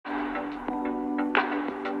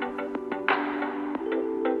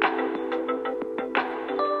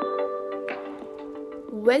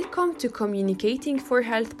Welcome to Communicating for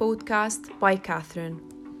Health podcast by Catherine.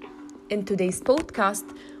 In today's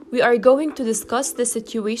podcast, we are going to discuss the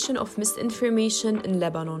situation of misinformation in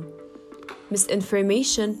Lebanon.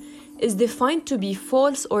 Misinformation is defined to be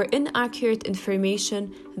false or inaccurate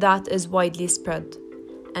information that is widely spread.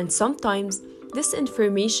 And sometimes, this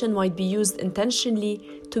information might be used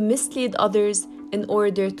intentionally to mislead others in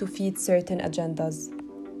order to feed certain agendas.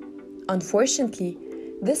 Unfortunately,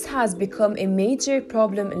 this has become a major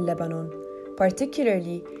problem in Lebanon,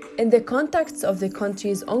 particularly in the context of the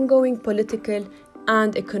country's ongoing political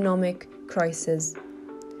and economic crisis.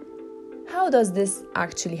 How does this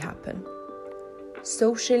actually happen?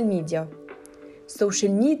 Social media.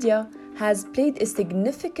 Social media has played a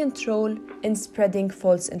significant role in spreading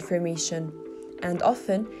false information and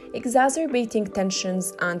often exacerbating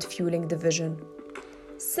tensions and fueling division.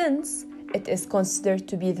 Since it is considered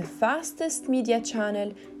to be the fastest media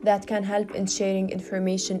channel that can help in sharing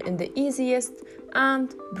information in the easiest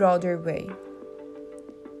and broader way.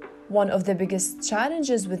 One of the biggest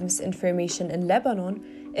challenges with misinformation in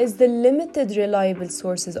Lebanon is the limited reliable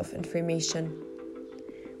sources of information.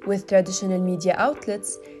 With traditional media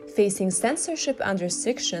outlets facing censorship and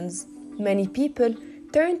restrictions, many people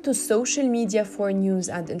turn to social media for news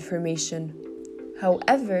and information.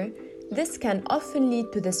 However, this can often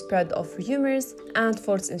lead to the spread of rumors and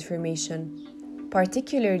false information,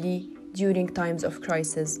 particularly during times of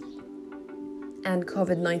crisis. And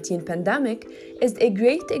COVID-19 pandemic is a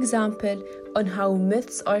great example on how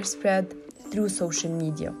myths are spread through social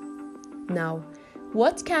media. Now,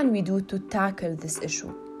 what can we do to tackle this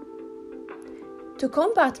issue? To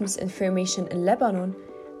combat misinformation in Lebanon,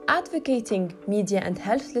 advocating media and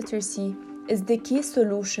health literacy is the key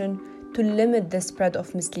solution to limit the spread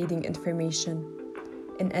of misleading information.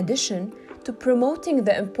 In addition to promoting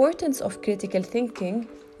the importance of critical thinking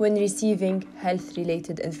when receiving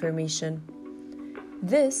health-related information.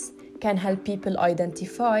 This can help people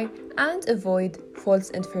identify and avoid false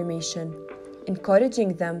information,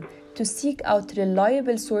 encouraging them to seek out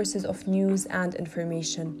reliable sources of news and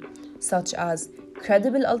information, such as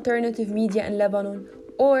credible alternative media in Lebanon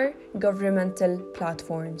or governmental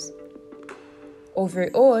platforms.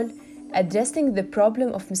 Overall, addressing the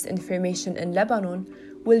problem of misinformation in Lebanon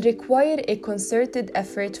will require a concerted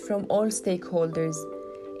effort from all stakeholders,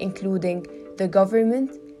 including the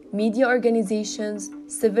government, media organizations,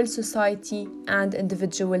 civil society, and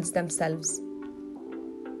individuals themselves.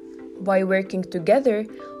 By working together,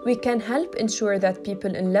 we can help ensure that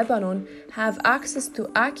people in Lebanon have access to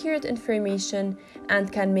accurate information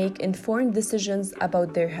and can make informed decisions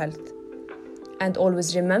about their health. And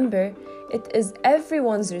always remember, it is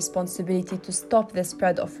everyone's responsibility to stop the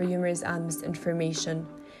spread of rumors and misinformation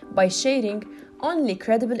by sharing only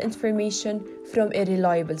credible information from a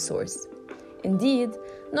reliable source. Indeed,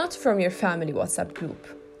 not from your family WhatsApp group.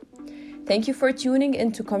 Thank you for tuning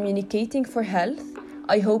into Communicating for Health.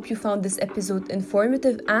 I hope you found this episode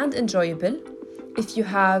informative and enjoyable. If you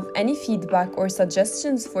have any feedback or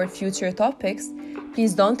suggestions for future topics,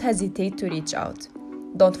 please don't hesitate to reach out.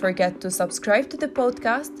 Don't forget to subscribe to the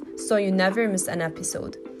podcast so you never miss an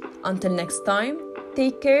episode. Until next time,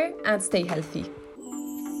 take care and stay healthy.